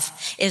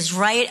have is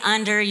right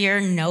under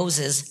your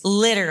noses,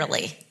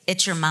 literally.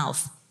 It's your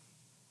mouth.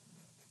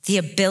 The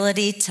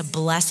ability to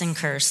bless and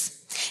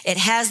curse. It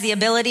has the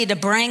ability to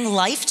bring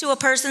life to a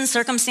person,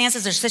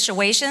 circumstances or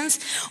situations,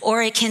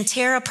 or it can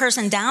tear a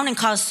person down and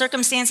cause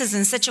circumstances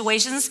and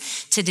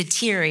situations to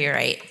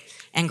deteriorate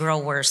and grow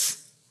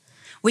worse.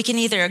 We can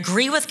either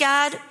agree with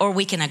God or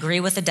we can agree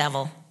with the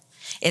devil.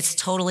 It's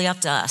totally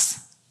up to us.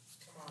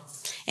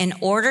 In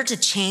order to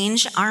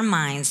change our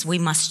minds, we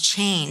must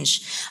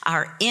change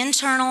our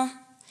internal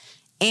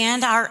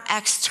and our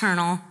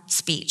external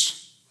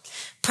speech.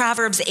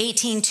 Proverbs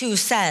 18:2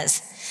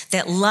 says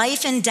that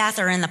life and death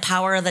are in the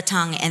power of the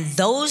tongue, and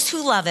those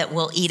who love it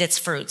will eat its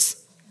fruits.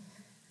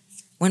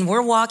 When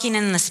we're walking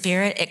in the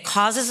Spirit, it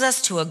causes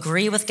us to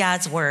agree with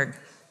God's word.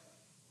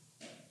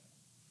 Amen.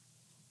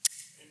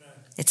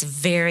 It's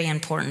very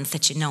important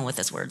that you know what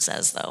this word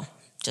says, though.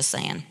 Just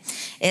saying.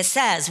 It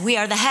says, we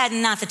are the head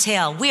and not the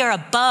tail. We are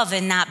above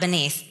and not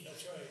beneath.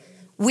 That's right.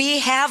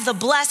 We have the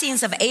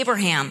blessings of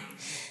Abraham.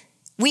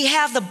 We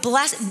have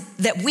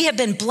that we have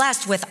been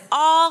blessed with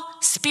all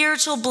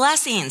spiritual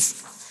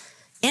blessings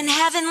in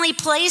heavenly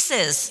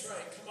places. That's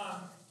right. Come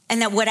on.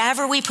 And that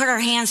whatever we put our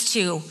hands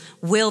to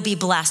will be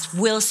blessed,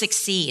 will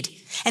succeed.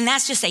 And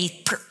that's just a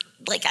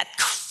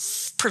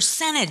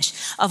percentage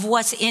of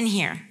what's in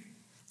here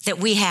that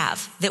we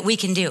have, that we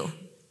can do.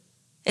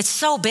 It's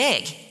so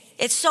big.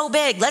 It's so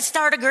big. Let's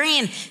start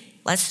agreeing.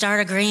 Let's start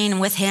agreeing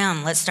with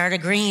him. Let's start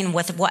agreeing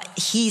with what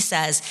he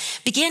says.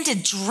 Begin to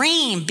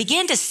dream.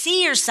 Begin to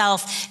see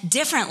yourself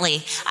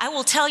differently. I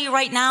will tell you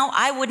right now,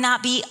 I would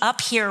not be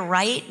up here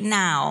right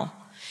now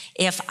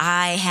if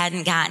I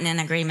hadn't gotten in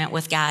agreement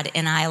with God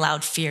and I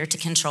allowed fear to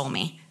control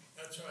me.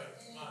 That's right.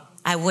 Come on.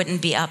 I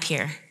wouldn't be up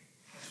here.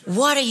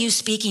 What are you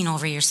speaking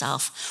over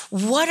yourself?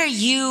 What are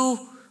you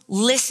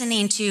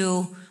listening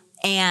to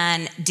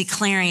and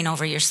declaring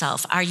over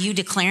yourself? Are you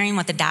declaring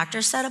what the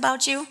doctor said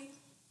about you?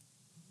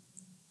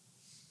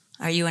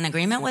 Are you in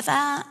agreement with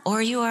that? Or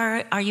are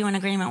you in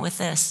agreement with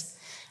this?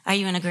 Are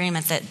you in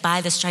agreement that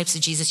by the stripes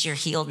of Jesus you're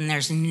healed and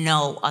there's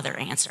no other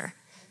answer?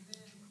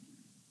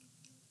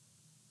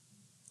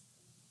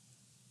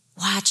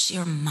 Watch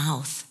your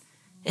mouth.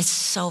 It's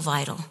so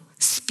vital.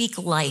 Speak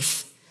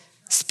life.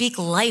 Speak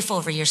life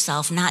over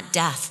yourself, not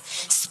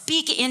death.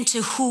 Speak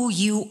into who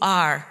you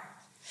are.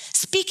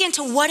 Speak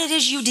into what it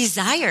is you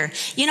desire.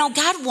 You know,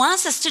 God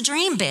wants us to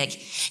dream big.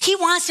 He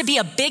wants to be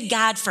a big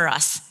God for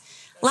us.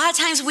 A lot of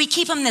times we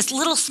keep him this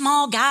little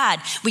small God.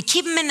 We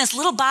keep him in this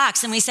little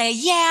box and we say,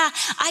 yeah,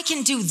 I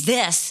can do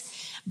this.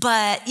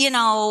 But, you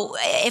know,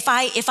 if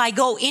I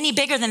go any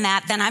bigger than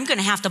that, then I'm going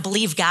to have to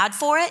believe God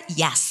for it.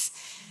 Yes.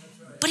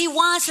 But he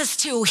wants us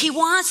to. He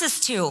wants us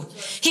to.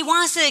 He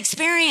wants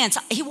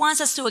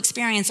us to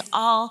experience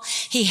all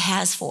he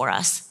has for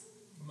us.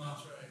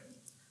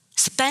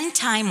 Spend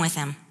time with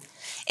him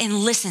and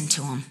listen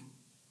to him.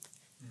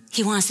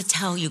 He wants to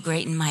tell you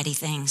great and mighty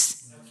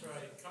things. That's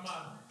right. Come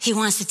on. He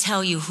wants to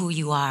tell you who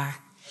you are.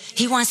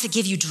 He wants to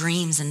give you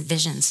dreams and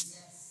visions.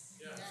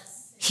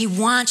 He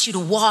wants you to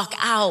walk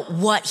out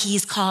what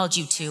he's called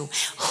you to,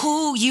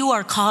 who you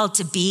are called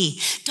to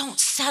be. Don't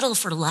settle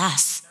for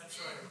less. That's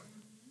right.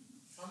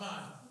 Come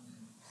on.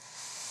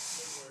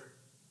 Good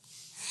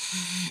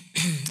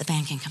word. The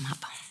band can come up.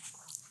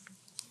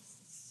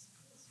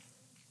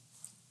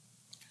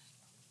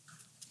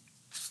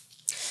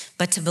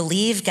 But to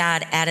believe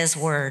God at his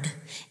word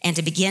and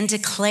to begin to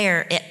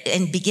declare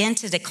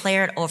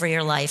it over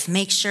your life,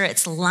 make sure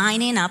it's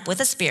lining up with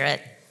the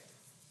Spirit,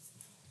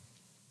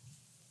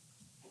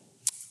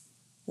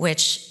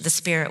 which the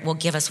Spirit will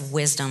give us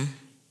wisdom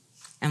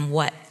on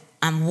what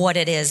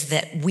it is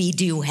that we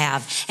do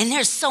have. And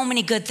there's so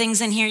many good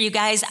things in here, you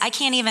guys. I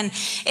can't even,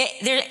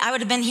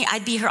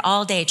 I'd be here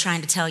all day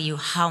trying to tell you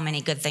how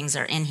many good things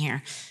are in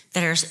here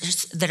that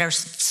are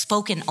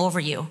spoken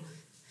over you,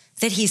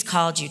 that he's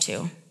called you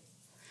to.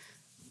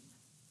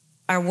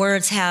 Our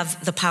words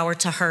have the power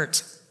to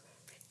hurt,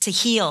 to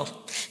heal,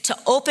 to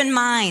open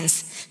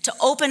minds, to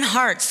open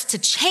hearts, to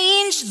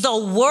change the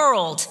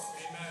world.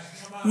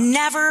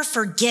 Never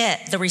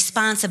forget the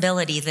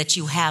responsibility that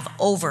you have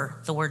over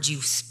the words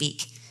you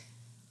speak.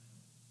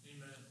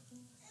 Amen.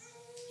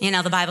 You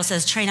know, the Bible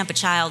says, train up a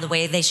child the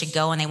way they should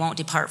go and they won't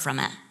depart from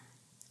it.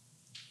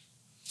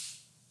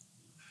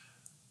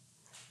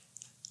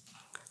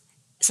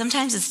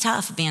 sometimes it's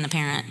tough being a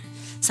parent.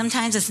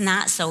 Sometimes it's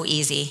not so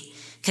easy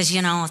because,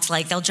 it's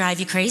like they'll drive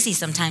you crazy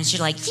sometimes.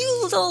 You're like, you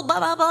little blah,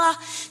 blah, blah.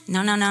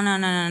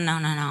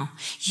 No.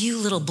 You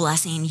little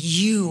blessing,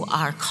 you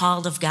are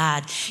called of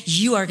God.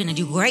 You are going to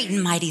do great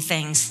and mighty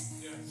things.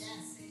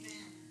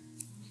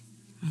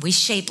 We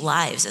shape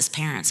lives as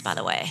parents, by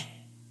the way.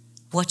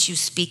 What you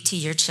speak to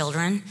your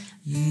children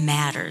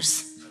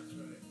matters.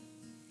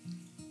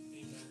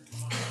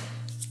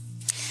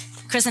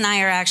 Chris and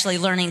I are actually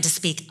learning to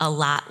speak a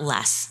lot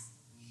less,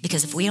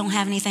 because if we don't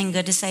have anything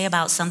good to say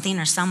about something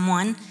or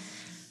someone,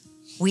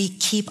 we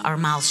keep our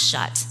mouths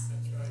shut.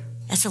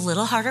 It's a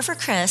little harder for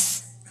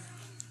Chris,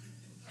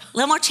 a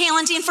little more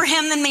challenging for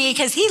him than me,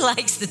 because he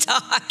likes to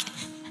talk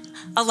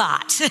a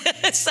lot.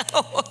 So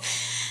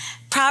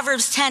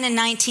Proverbs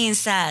 10:19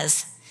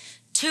 says,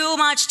 too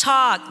much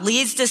talk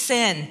leads to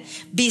sin.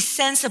 Be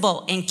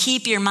sensible and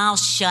keep your mouth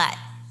shut.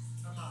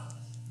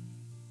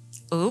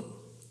 Oop.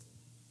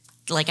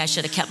 Like I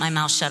should have kept my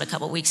mouth shut a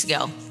couple weeks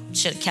ago.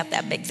 Should have kept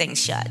that big thing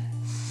shut.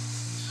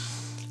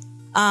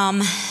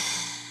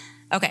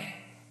 Okay.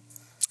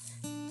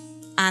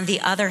 On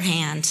the other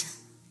hand,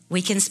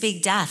 we can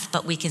speak death,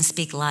 but we can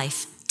speak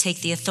life.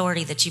 Take the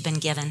authority that you've been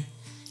given.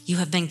 You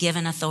have been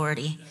given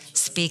authority.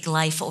 Speak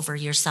life over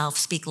yourself.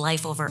 Speak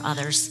life over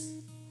others.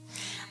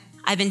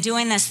 I've been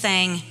doing this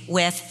thing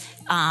with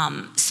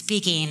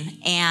speaking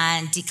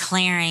and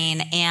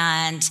declaring,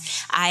 and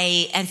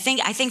I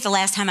think the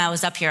last time I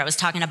was up here, I was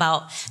talking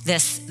about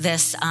this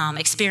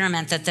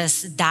experiment that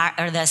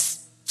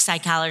this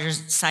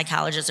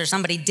psychologist or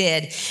somebody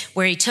did,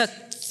 where he took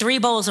 3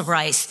 bowls of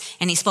rice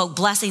and he spoke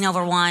blessing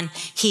over one.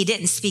 He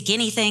didn't speak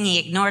anything. He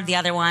ignored the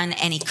other one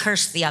and he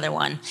cursed the other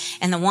one.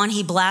 And the one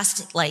he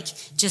blessed,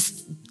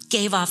 just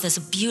gave off this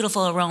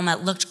beautiful aroma.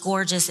 It looked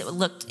gorgeous.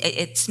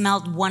 It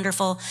smelled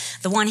wonderful.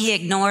 The one he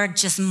ignored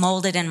just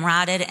molded and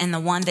rotted. And the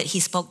one that he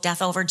spoke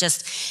death over, it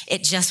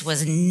just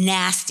was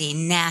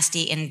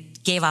nasty, and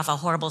gave off a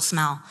horrible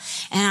smell.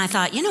 And I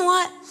thought, you know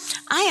what?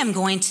 I am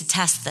going to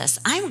test this.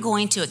 I'm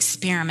going to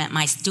experiment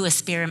myself.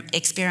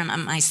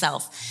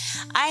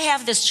 I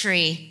have this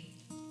tree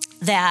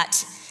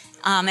that,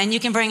 and you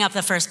can bring up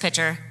the first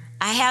picture.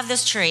 I have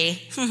this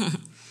tree.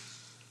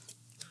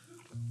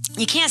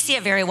 You can't see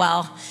it very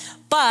well,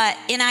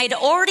 and I'd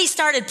already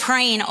started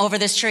praying over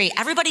this tree.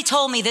 Everybody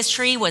told me this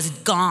tree was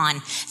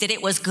gone, that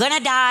it was gonna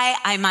die.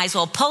 I might as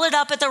well pull it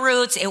up at the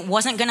roots. It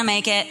wasn't gonna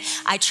make it.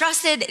 I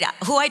trusted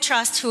who I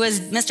trust, who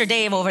is Mr.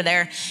 Dave over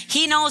there.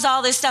 He knows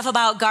all this stuff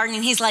about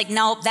gardening. He's like,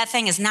 nope, that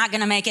thing is not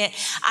gonna make it.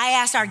 I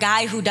asked our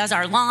guy who does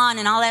our lawn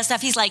and all that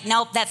stuff. He's like,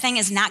 nope, that thing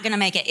is not gonna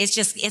make it.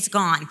 It's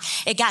gone.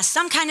 It got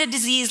some kind of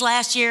disease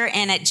last year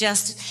and it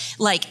just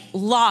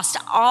lost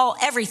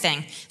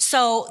everything.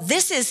 So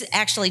this is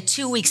actually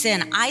 2 weeks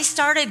in. I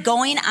started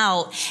going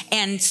out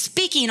and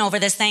speaking over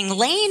this thing,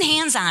 laying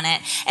hands on it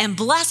and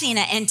blessing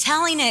it and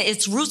telling it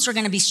its roots are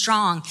going to be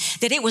strong,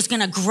 that it was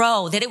going to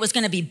grow, that it was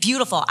going to be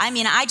beautiful.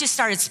 I just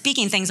started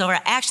speaking things over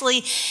it.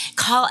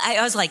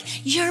 I was like,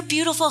 you're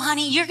beautiful,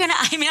 honey.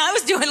 I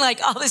was doing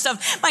all this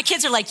stuff. My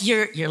kids are like,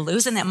 you're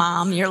losing it,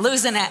 Mom. You're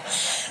losing it.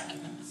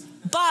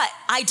 But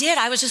I did.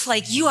 I was just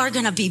like, you are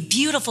going to be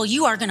beautiful.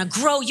 You are going to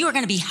grow. You are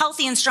going to be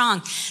healthy and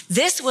strong.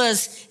 This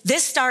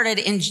started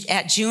in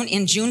June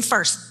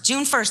 1st.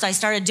 June 1st, I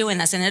started doing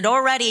this. And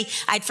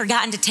I'd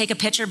forgotten to take a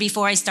picture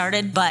before I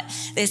started, but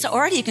it's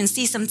already, you can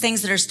see some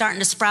things that are starting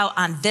to sprout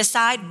on this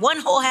side. One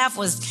whole half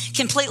was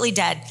completely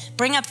dead.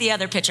 Bring up the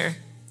other picture.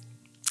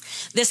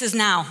 This is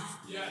now.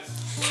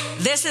 Yes.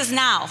 This is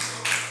now.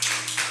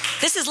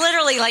 This is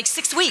literally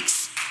 6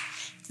 weeks.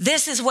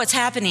 This is what's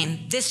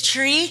happening. This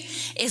tree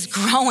is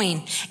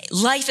growing.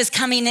 Life is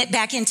coming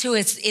back into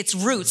its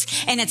roots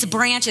and its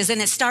branches,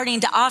 and it's starting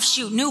to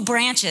offshoot new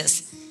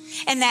branches.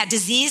 And that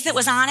disease that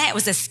was on it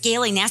was the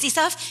scaly, nasty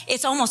stuff.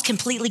 It's almost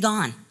completely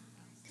gone.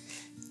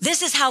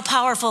 This is how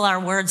powerful our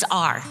words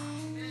are.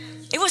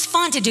 It was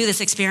fun to do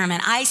this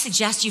experiment. I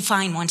suggest you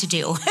find one to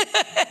do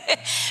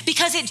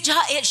because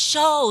it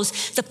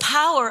shows the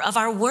power of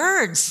our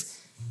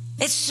words.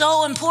 It's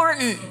so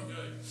important.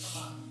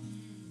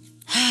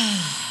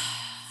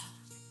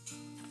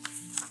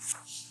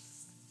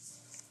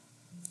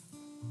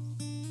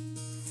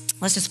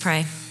 Let's just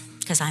pray,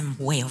 because I'm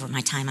way over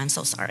my time. I'm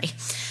so sorry.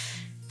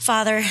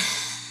 Father,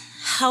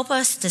 help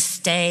us to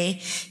stay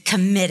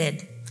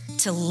committed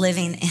to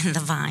living in the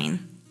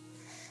vine.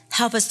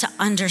 Help us to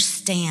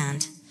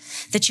understand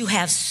that you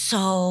have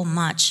so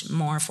much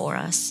more for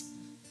us.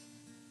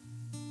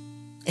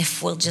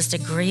 If we'll just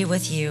agree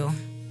with you,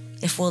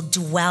 if we'll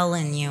dwell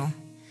in you,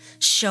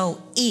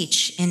 show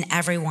each and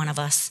every one of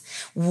us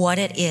what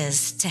it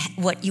is,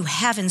 what you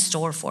have in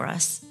store for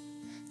us.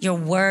 Your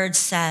word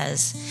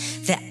says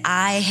that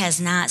eye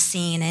has not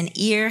seen and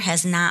ear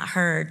has not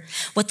heard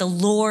what the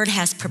Lord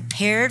has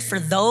prepared for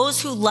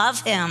those who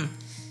love him.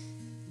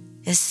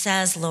 It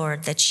says,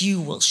 Lord, that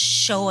you will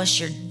show us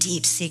your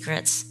deep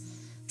secrets.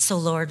 So,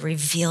 Lord,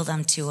 reveal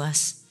them to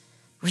us.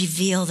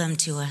 Reveal them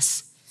to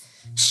us.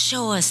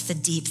 Show us the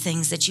deep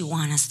things that you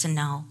want us to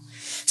know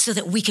so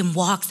that we can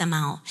walk them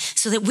out,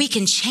 so that we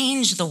can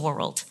change the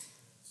world.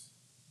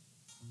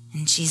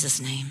 In Jesus'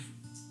 name,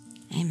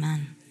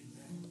 amen.